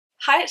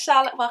Hi, it's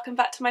Charlotte, welcome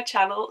back to my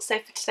channel. So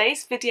for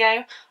today's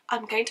video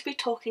I'm going to be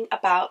talking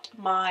about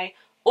my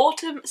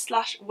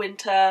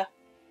autumn/winter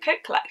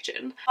coat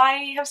collection.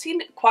 I have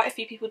seen quite a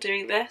few people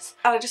doing this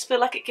and I just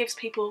feel like it gives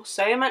people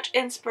so much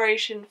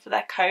inspiration for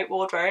their coat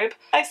wardrobe.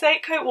 I say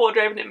coat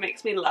wardrobe and it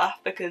makes me laugh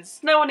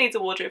because no one needs a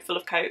wardrobe full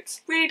of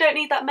coats. Really don't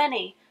need that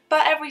many.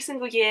 But every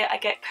single year I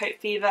get coat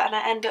fever and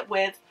I end up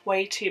with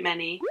way too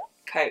many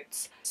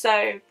coats.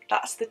 So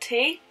that's the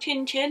tea.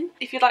 Chin chin.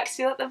 If you'd like to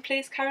see that, then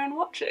please carry on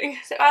watching.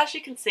 So as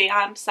you can see,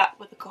 I'm sat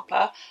with a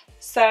copper.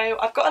 So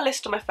I've got a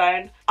list on my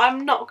phone.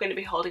 I'm not going to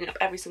be holding up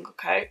every single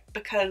coat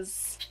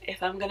because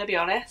if I'm going to be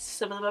honest,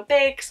 some of them are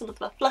big, some of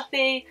them are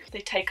fluffy,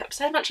 they take up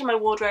so much of my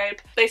wardrobe.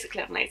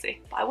 Basically I'm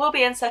lazy. But I will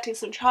be inserting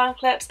some charm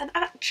clips and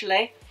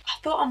actually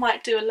I thought I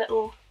might do a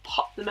little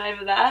pop them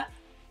over there.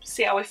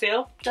 See how I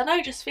feel. Don't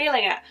know, just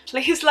feeling it.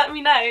 Please let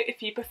me know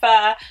if you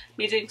prefer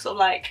me doing sort of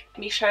like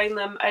me showing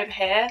them over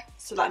here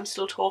so that I'm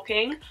still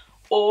talking,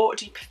 or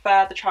do you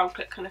prefer the charm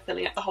clip kind of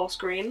filling up the whole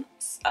screen?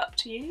 It's up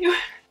to you.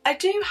 I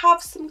do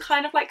have some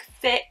kind of like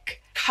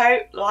thick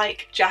coat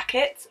like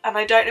jackets and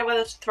I don't know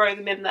whether to throw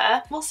them in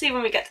there. We'll see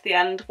when we get to the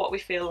end what we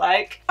feel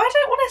like. I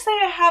don't want to say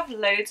I have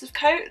loads of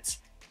coats.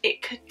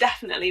 It could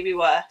definitely be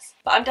worse.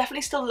 But I'm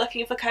definitely still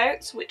looking for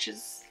coats, which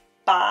is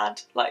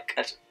bad. Like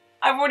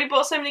I've already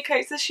bought so many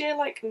coats this year,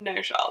 like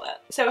no Charlotte.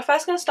 So we're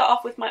first going to start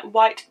off with my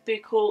white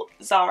buccal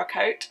Zara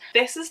coat.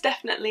 This is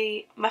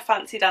definitely my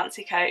fancy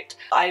dancy coat.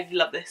 I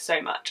love this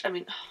so much. I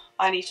mean,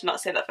 I need to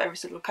not say that for every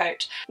single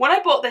coat. When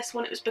I bought this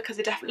one, it was because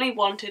I definitely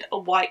wanted a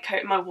white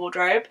coat in my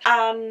wardrobe,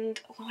 and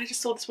when I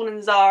just saw this one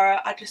in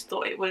Zara, I just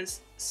thought it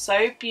was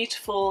so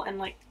beautiful and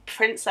like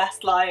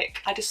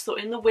princess-like. I just thought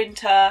in the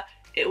winter,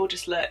 it will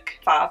just look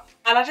fab.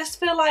 And I just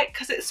feel like,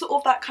 because it's sort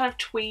of that kind of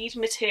tweed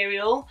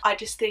material, I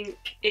just think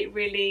it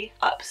really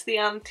ups the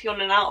ante on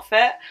an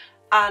outfit.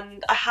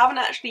 And I haven't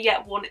actually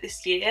yet worn it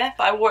this year,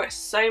 but I wore it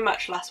so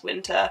much last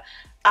winter.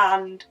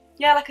 And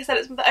yeah, like I said,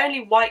 it's the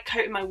only white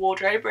coat in my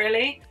wardrobe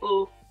really.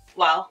 Oh,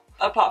 well,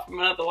 apart from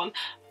another one.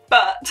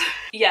 But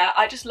yeah,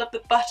 I just love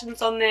the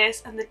buttons on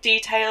this and the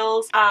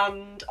details,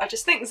 and I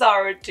just think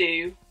Zara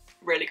do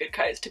really good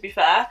coats, to be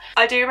fair.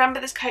 I do remember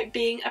this coat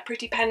being a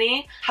pretty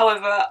penny,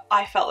 however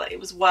I felt that it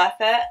was worth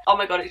it. Oh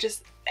my god,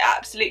 it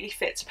absolutely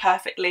fits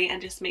perfectly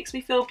and just makes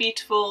me feel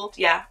beautiful.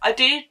 Yeah, I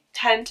do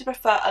tend to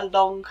prefer a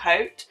long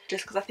coat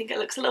just because I think it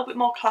looks a little bit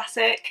more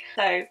classic.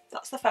 So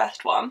that's the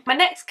first one. My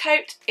next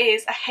coat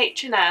is a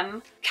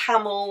H&M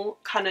camel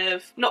kind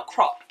of, not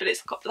cropped, but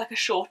it's got like a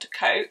shorter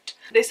coat.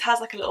 This has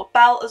like a little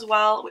belt as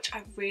well, which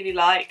I really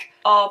like.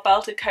 Our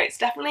belted coats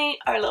definitely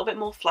are a little bit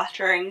more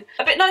flattering.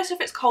 A bit nicer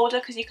if it's colder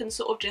because you can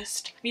sort of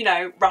just, you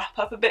know, wrap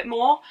up a bit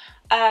more.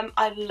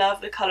 I love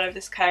the colour of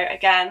this coat.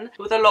 Again,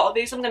 with a lot of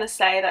these I'm going to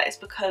say that it's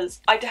because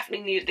I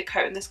definitely needed a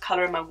coat in this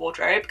colour in my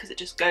wardrobe because it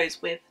just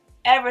goes with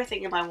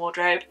everything in my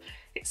wardrobe.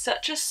 It's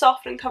such a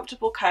soft and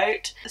comfortable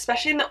coat,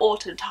 especially in the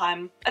autumn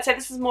time. I'd say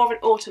this is more of an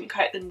autumn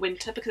coat than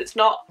winter because it's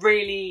not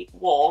really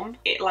warm.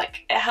 It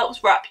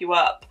helps wrap you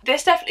up.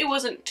 This definitely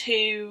wasn't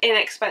too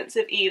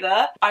inexpensive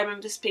either. I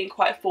remember this being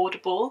quite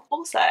affordable.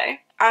 Also,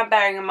 I'm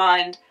bearing in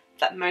mind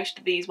that most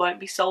of these won't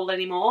be sold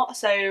anymore,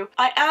 so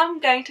I am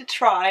going to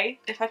try,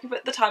 if I can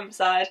put the time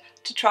aside,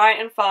 to try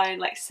and find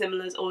like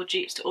similars or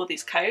dupes to all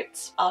these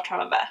coats. I'll try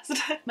my best.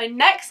 My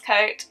next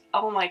coat,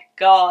 oh my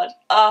god,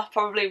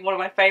 probably one of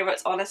my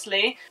favourites,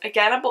 honestly.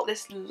 Again, I bought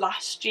this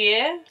last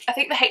year. I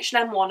think the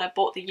H&M one I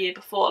bought the year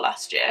before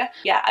last year.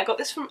 Yeah, I got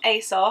this from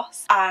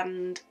ASOS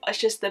and it's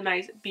just the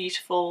most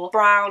beautiful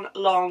brown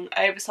long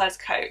oversized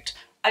coat.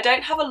 I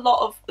don't have a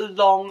lot of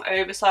long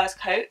oversized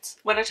coats.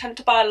 When I tend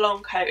to buy a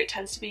long coat, it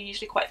tends to be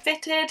usually quite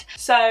fitted,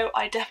 so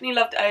I definitely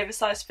love the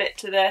oversized fit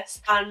to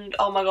this. And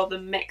oh my god, the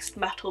mixed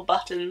metal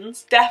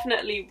buttons,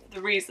 definitely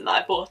the reason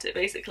that I bought it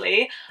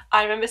basically.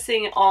 I remember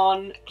seeing it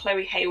on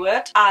Chloe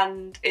Hayward,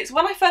 and it's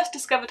when I first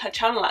discovered her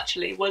channel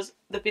actually, was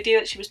the video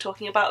that she was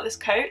talking about this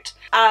coat,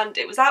 and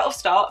it was out of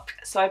stock,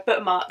 so I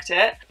bookmarked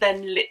it.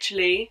 Then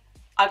literally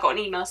I got an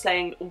email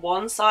saying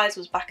one size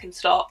was back in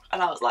stock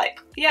and I was like,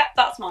 yeah,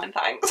 that's mine,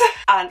 thanks.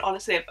 And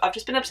honestly, I've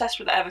just been obsessed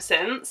with it ever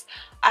since.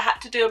 I had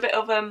to do a bit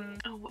of,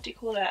 what do you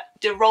call it?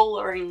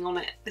 De-rollering on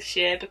it this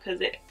year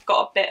because it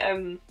got a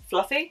bit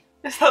fluffy.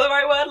 Is that the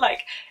right word?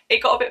 Like,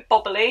 it got a bit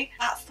bobbly.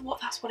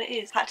 That's what it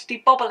is. I had to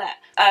de-bobble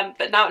it.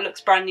 But now it looks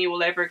brand new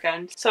all over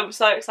again. So I'm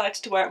so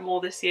excited to wear it more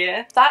this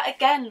year. That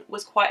again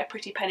was quite a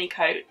pretty penny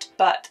coat,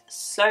 but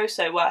so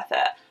worth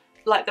it.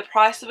 Like, the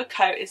price of a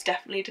coat is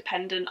definitely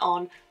dependent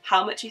on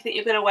how much you think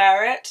you're going to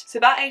wear it. So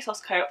that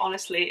ASOS coat,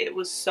 honestly, it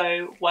was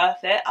so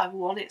worth it. I've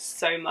worn it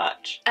so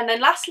much. And then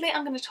lastly,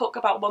 I'm going to talk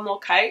about one more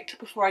coat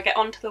before I get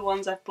on to the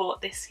ones I've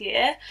bought this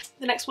year.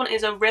 The next one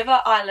is a River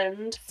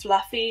Island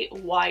fluffy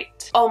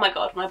white. Oh my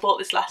god, when I bought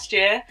this last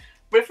year,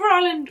 River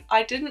Island,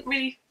 I don't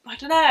know.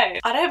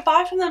 I don't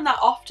buy from them that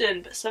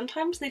often, but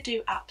sometimes they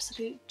do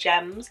absolute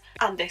gems,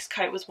 and this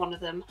coat was one of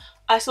them.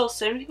 I saw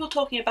so many people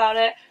talking about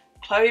it,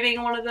 Chloe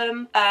being one of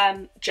them,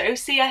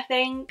 Josie I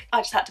think.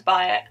 I just had to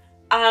buy it.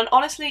 And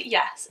honestly,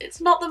 yes,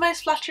 it's not the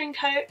most flattering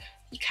coat.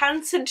 You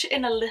can cinch it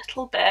in a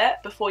little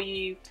bit before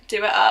you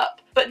do it up,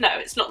 but no,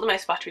 it's not the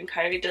most flattering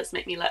coat. It does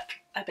make me look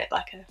a bit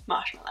like a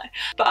marshmallow,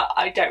 but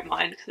I don't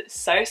mind because it's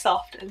so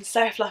soft and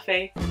so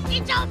fluffy.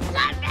 It's so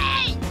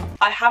fluffy!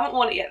 I haven't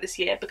worn it yet this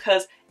year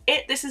because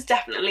this is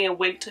definitely a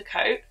winter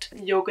coat.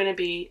 You're gonna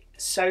be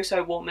so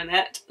warm in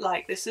it.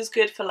 Like, this is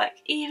good for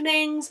like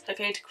evenings, like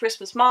going to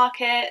Christmas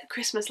market,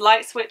 Christmas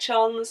light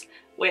switch-ons,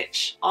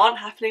 which aren't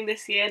happening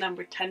this year and I'm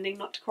pretending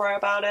not to cry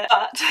about it,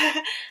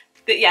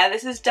 but yeah,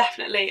 this is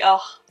definitely,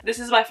 this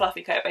is my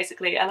fluffy coat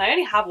basically, and I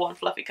only have one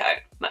fluffy coat,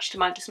 much to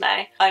my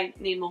dismay. I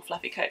need more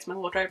fluffy coats in my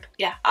wardrobe.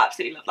 Yeah,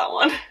 absolutely love that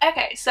one.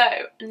 Okay, so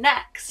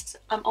next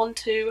I'm on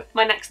to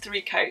my next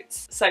 3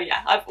 coats. So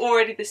yeah, I've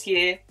already this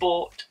year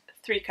bought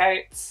 3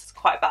 coats.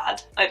 Quite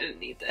bad. I didn't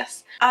need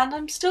this. And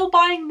I'm still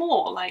buying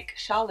more. Like,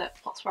 Charlotte,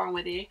 what's wrong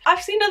with you?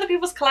 I've seen other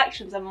people's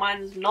collections and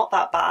mine's not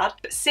that bad,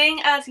 but seeing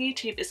as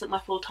YouTube isn't my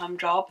full-time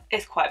job,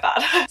 it's quite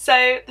bad.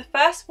 So the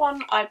first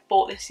one I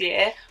bought this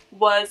year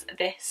was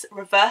this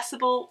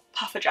reversible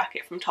puffer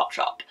jacket from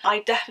Topshop.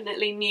 I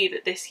definitely knew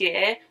that this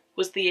year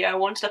was the year I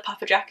wanted a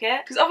puffer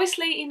jacket, because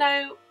obviously, you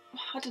know,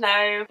 I don't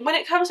know, when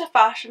it comes to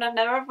fashion, I've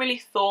never really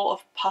thought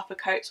of puffer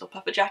coats or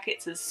puffer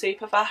jackets as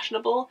super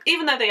fashionable,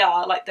 even though they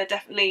are. Like, they're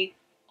definitely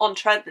on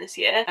trend this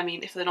year. I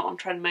mean, if they're not on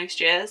trend most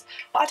years.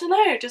 But I don't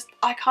know, just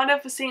I kind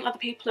of was seeing other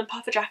people in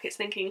puffer jackets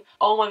thinking,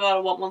 oh my god, I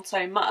want one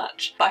so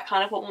much, but I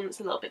kind of want one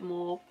that's a little bit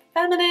more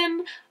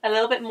feminine, a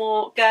little bit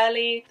more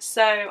girly.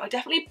 So I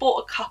definitely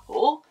bought a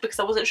couple because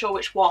I wasn't sure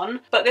which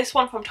one, but this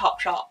one from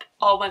Topshop,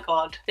 oh my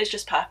god, it's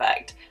just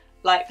perfect.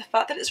 Like, the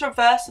fact that it's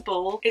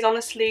reversible is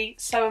honestly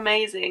so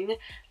amazing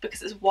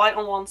because it's white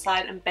on one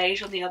side and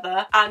beige on the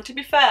other. And to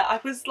be fair, I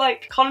was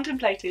like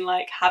contemplating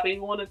like having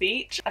one of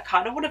each. I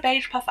kind of want a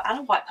beige puffer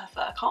and a white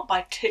puffer. I can't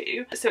buy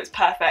 2. So it's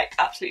perfect,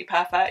 absolutely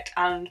perfect.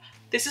 And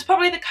this is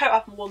probably the coat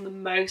I've worn the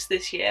most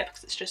this year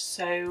because it's just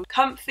so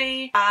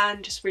comfy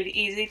and just really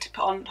easy to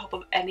put on top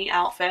of any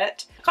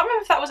outfit. I can't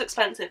remember if that was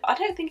expensive. I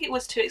don't think it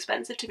was too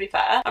expensive, to be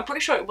fair. I'm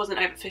pretty sure it wasn't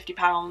over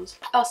 £50.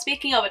 Oh,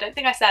 speaking of, I don't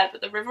think I said,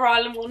 but the River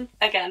Island one,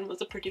 again,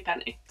 was a pretty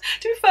penny.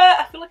 To be fair,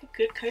 I feel like a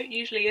good coat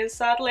usually is,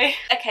 sadly.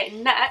 Okay,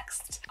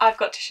 next, I've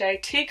got to show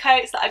 2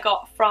 coats that I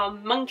got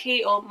from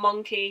Monkey or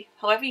Monkey,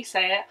 however you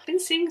say it. I've been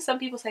seeing some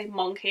people say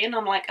Monkey and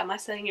I'm like, am I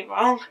saying it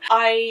wrong?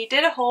 I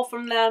did a haul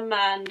from them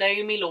and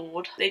oh me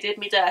lord, they did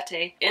me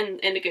dirty in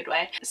a good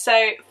way.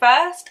 So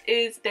first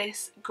is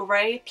this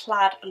grey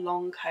plaid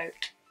long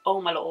coat. Oh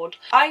my lord.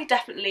 I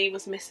definitely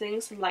was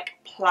missing some like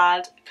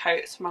plaid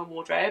coats from my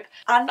wardrobe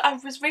and I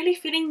was really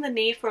feeling the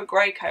need for a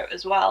grey coat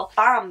as well.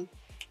 Bam!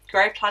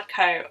 Grey plaid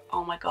coat.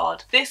 Oh my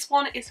god. This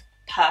one is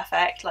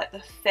perfect. Like, the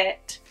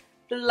fit,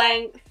 the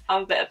length,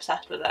 I'm a bit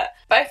obsessed with it.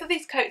 Both of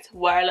these coats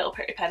were a little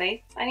pretty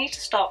penny. I need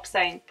to stop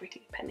saying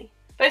pretty penny.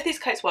 Both these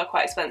coats were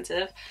quite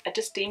expensive. I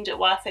just deemed it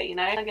worth it, you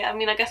know? I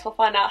mean, I guess we'll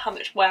find out how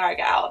much wear I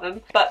get out of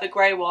them. But the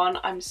grey one,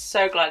 I'm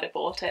so glad I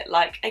bought it.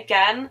 Like,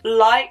 again,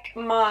 like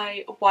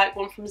my white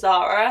one from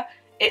Zara,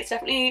 it's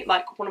definitely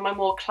like one of my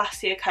more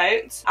classier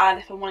coats. And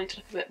if I'm wanting to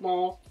look a bit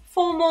more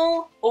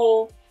formal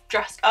or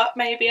dressed up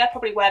maybe, I'd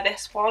probably wear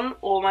this one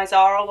or my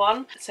Zara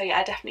one. So yeah,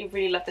 I definitely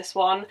really love this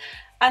one.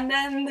 And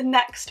then the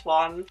next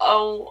one,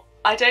 oh,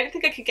 I don't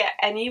think I could get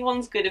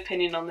anyone's good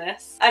opinion on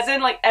this. As in,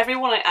 like,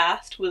 everyone I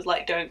asked was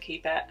like, don't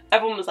keep it.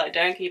 Everyone was like,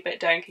 don't keep it,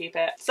 don't keep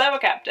it. So I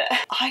kept it.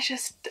 I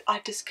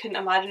just couldn't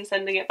imagine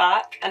sending it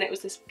back. And it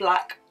was this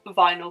black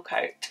vinyl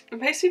coat.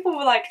 And most people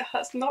were like,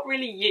 that's not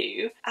really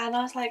you. And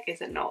I was like,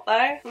 is it not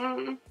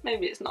though?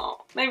 Maybe it's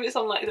not. Maybe it's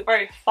on like the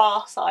very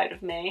far side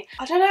of me.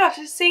 I don't know, I've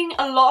just seen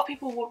a lot of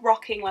people were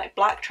rocking like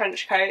black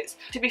trench coats.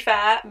 To be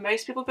fair,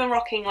 most people have been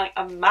rocking like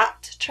a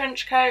matte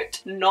trench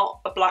coat, not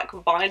a black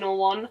vinyl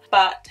one,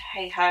 but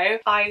hey ho.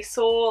 I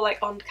saw like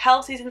on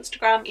Kelsey's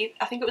Instagram,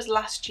 I think it was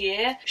last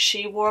year,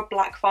 she wore a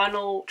black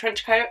vinyl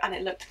trench coat and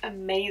it looked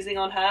amazing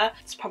on her.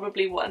 It's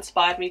probably what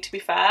inspired me, to be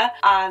fair.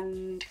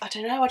 And I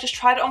don't know, I just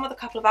tried it on with a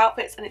couple of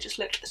outfits and it just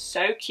looked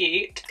so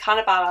cute, kind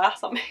of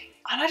badass on me,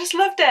 and I just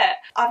loved it.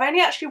 I've only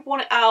actually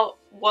worn it out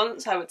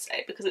once, I would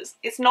say, because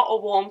it's not a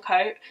warm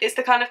coat. It's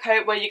the kind of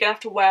coat where you're gonna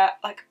have to wear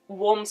like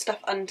warm stuff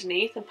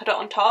underneath and put it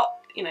on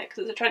top, you know, because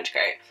it's a trench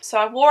coat. So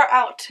I wore it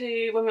out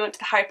to when we went to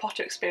the Harry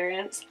Potter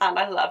experience and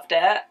I loved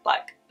it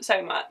like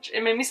so much.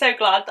 It made me so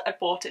glad that I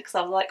bought it because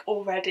I was like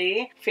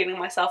already feeling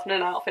myself in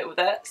an outfit with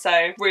it.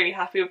 So really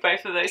happy with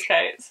both of those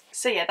coats.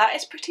 So yeah, that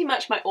is pretty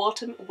much my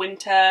autumn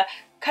winter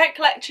coat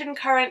collection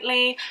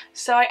currently.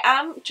 So I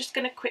am just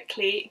going to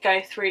quickly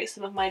go through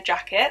some of my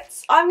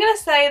jackets. I'm going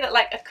to say that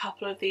like a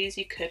couple of these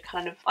you could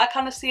I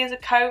kind of see as a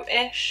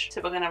coat-ish, so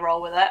we're going to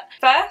roll with it.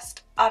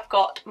 First, I've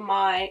got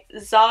my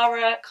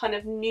Zara kind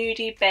of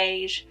nudie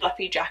beige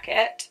fluffy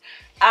jacket.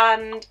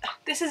 And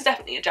this is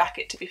definitely a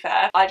jacket, to be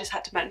fair. I just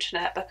had to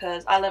mention it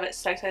because I love it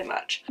so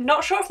much. I'm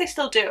not sure if they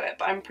still do it,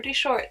 but I'm pretty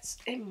sure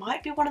it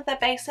might be one of their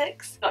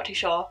basics. Not too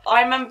sure.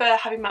 I remember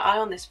having my eye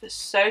on this for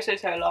so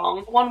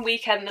long. One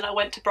weekend that I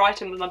went to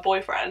Brighton with my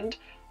boyfriend,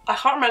 I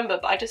can't remember,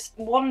 but I just,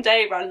 one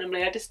day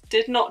randomly, I just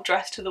did not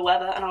dress to the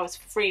weather and I was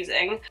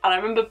freezing. And I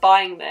remember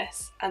buying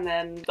this and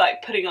then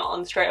like putting it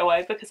on straight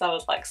away because I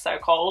was like so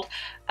cold.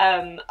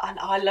 And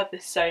I love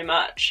this so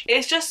much.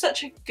 It's just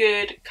such a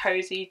good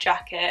cozy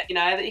jacket, you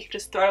know, that you can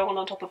just throw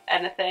on top of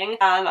anything.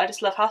 And I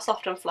just love how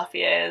soft and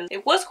fluffy it is.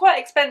 It was quite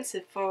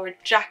expensive for a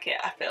jacket,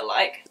 I feel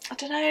like. I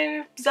don't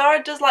know,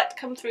 Zara does like to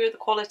come through with the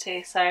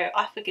quality, so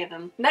I forgive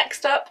them.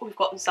 Next up, we've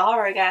got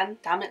Zara again.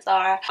 Damn it,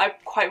 Zara. I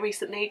quite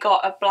recently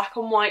got a black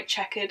and white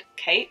checkered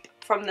cape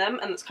from them,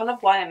 and that's kind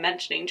of why I'm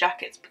mentioning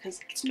jackets, because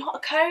it's not a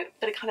coat,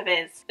 but it kind of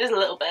is. It is a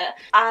little bit.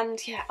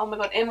 And yeah, oh my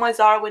god, in my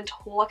Zara winter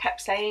haul I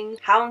kept saying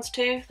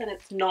houndstooth, and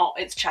it's not,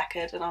 it's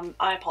checkered, and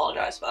I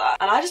apologise for that.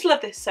 And I just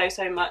love this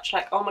so much.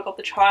 Like, oh my god,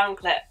 the try-on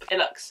clip, it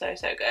looks so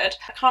good.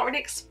 I can't really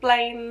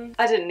explain,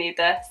 I didn't need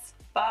this,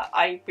 but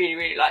I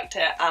really liked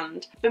it,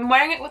 and I've been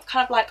wearing it with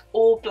kind of like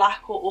all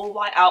black or all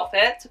white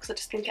outfits because I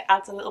just think it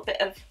adds a little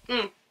bit of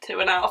to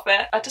an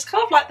outfit. I just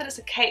kind of like that it's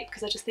a cape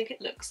because I just think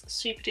it looks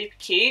super duper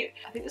cute.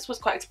 I think this was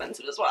quite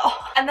expensive as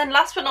well. And then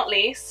last but not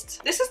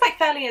least, this is like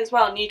fairly as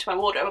well new to my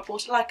wardrobe. I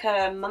bought it like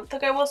a month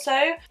ago or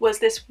so, was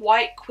this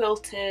white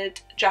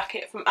quilted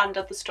jacket from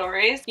Under the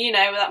Stories. You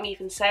know, without me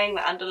even saying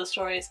that Under the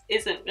Stories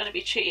isn't going to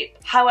be cheap.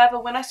 However,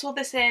 when I saw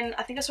this in,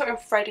 I think I saw it in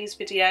Freddie's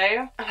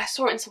video, and I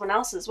saw it in someone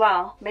else's as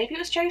well. Maybe it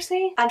was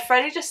Josie? And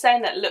Freddie just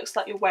saying that it looks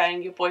like you're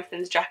wearing your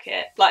boyfriend's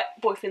jacket, like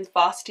boyfriend's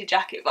varsity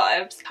jacket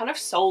vibes, kind of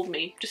sold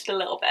me just a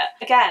little bit.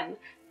 Again,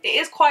 it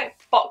is quite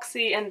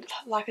boxy and,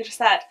 like I just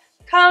said,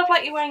 kind of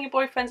like you're wearing your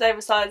boyfriend's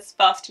oversized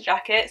varsity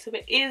jacket, so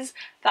it is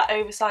that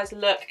oversized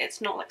look.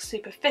 It's not like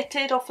super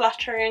fitted or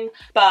flattering,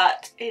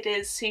 but it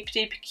is super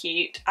duper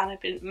cute, and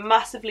I've been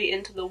massively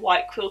into the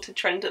white quilted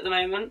trend at the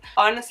moment.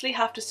 I honestly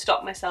have to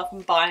stop myself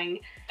from buying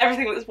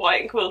everything that's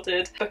white and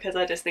quilted because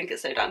I just think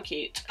it's so damn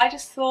cute. I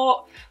just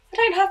thought, I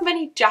don't have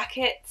many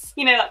jackets,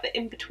 you know, like the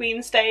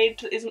in-between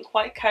stage that isn't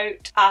quite a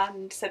coat,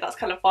 and so that's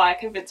kind of why I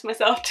convinced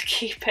myself to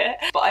keep it.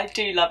 But I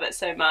do love it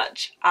so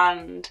much,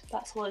 and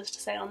that's all there is to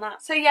say on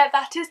that. So yeah,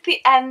 that is the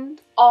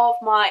end of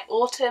my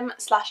autumn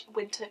slash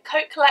winter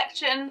coat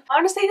collection. I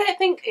honestly don't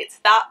think it's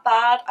that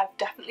bad. I've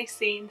definitely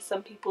seen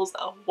some people's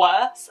that are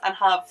worse and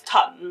have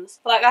tons.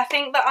 Like, I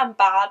think that I'm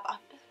bad, but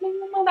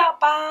I'm not that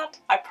bad.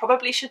 I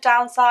probably should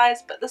downsize,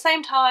 but at the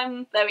same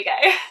time, there we go.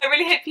 I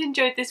really hope you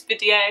enjoyed this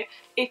video.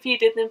 If you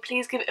did, then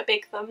please give it a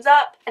big thumbs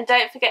up, and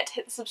don't forget to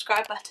hit the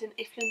subscribe button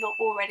if you're not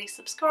already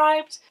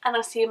subscribed, and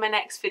I'll see you in my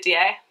next video.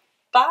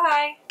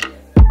 Bye!